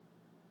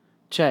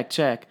Check,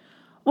 check.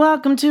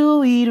 Welcome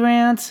to Weed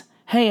Rants.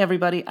 Hey,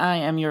 everybody, I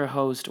am your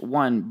host,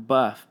 One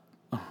Buff.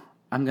 Oh,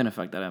 I'm gonna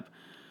fuck that up.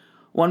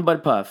 One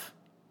Bud Puff.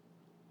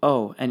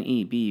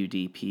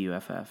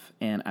 ONEBUDPUFF.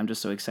 And I'm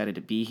just so excited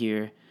to be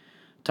here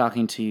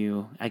talking to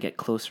you. I get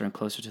closer and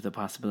closer to the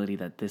possibility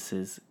that this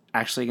is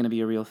actually gonna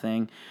be a real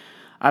thing.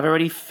 I've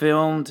already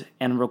filmed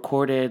and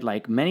recorded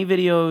many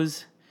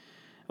videos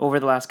over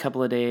the last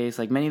couple of days,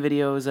 many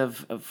videos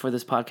of for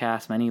this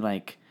podcast, many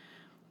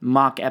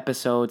mock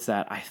episodes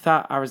that I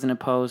thought I was going to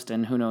post,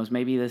 and who knows,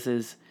 maybe this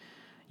is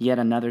yet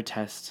another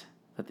test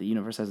that the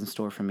universe has in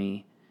store for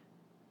me,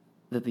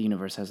 that the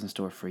universe has in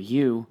store for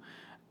you.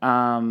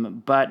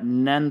 But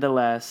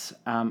nonetheless,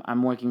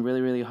 I'm working really,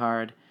 really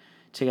hard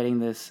to getting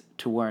this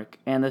to work.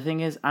 And the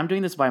thing is, I'm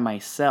doing this by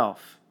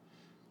myself.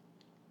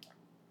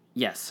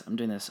 Yes, I'm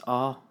doing this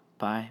all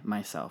by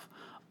myself.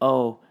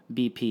 Oh,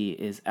 BP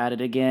is at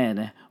it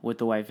again with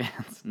the white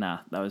fans. Nah,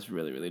 that was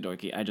really, really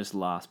dorky. I just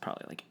lost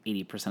probably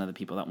 80% of the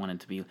people that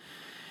wanted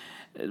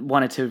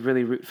to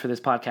really root for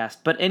this podcast.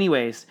 But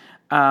anyways,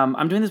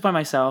 I'm doing this by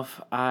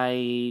myself.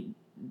 I'm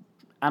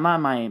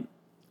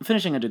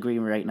finishing a degree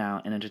right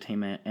now in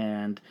entertainment,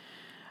 and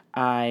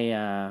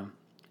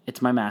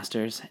it's my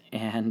master's,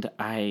 and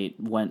I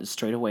went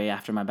straight away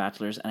after my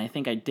bachelor's, and I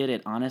think I did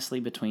it honestly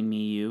between me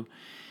and you.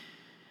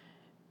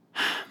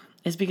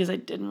 Is because I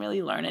didn't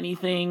really learn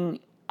anything.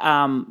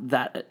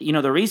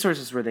 The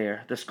resources were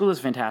there. The school is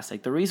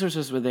fantastic. The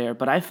resources were there,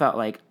 but I felt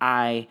like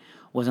I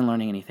wasn't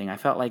learning anything. I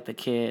felt like the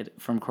kid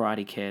from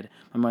Karate Kid.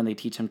 Remember when they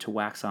teach him to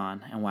wax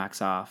on and wax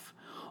off?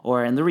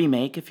 Or in the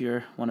remake, if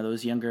you're one of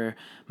those younger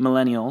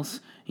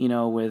millennials,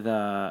 with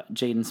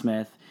Jaden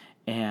Smith,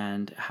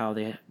 and how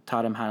they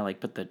taught him how to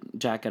put the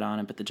jacket on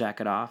and put the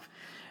jacket off.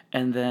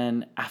 And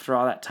then after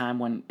all that time,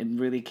 when it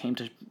really came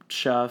to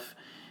shove,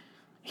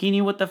 he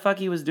knew what the fuck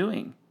he was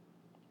doing.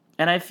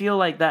 And I feel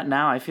like that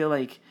now. I feel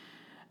like,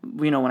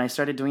 when I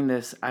started doing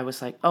this, I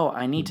was like, oh,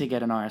 I need to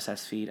get an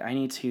RSS feed. I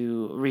need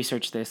to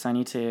research this. I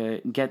need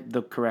to get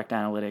the correct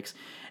analytics.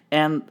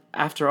 And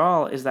after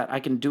all, is that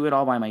I can do it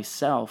all by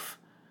myself.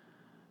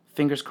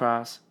 Fingers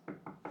crossed.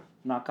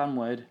 Knock on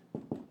wood.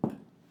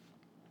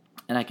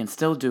 And I can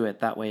still do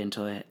it that way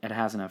until it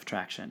has enough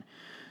traction.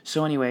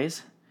 So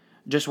anyways,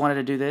 just wanted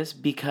to do this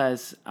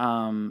because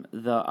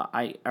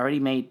I already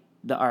made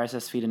the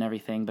RSS feed and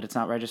everything, but it's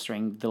not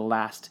registering the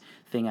last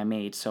thing I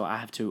made, so I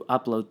have to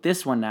upload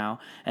this one now,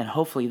 and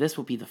hopefully this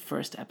will be the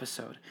first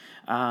episode.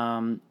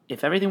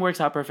 If everything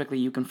works out perfectly,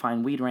 you can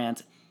find Weed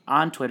Rants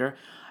on Twitter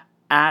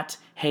at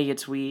Hey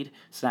It's Weed,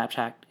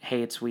 Snapchat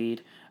Hey It's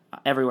Weed,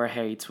 everywhere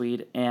Hey It's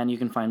Weed, and you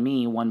can find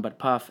me, One Bud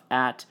Puff,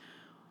 at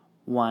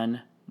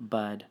One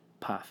Bud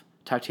Puff.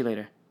 Talk to you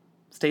later.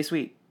 Stay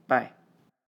sweet. Bye.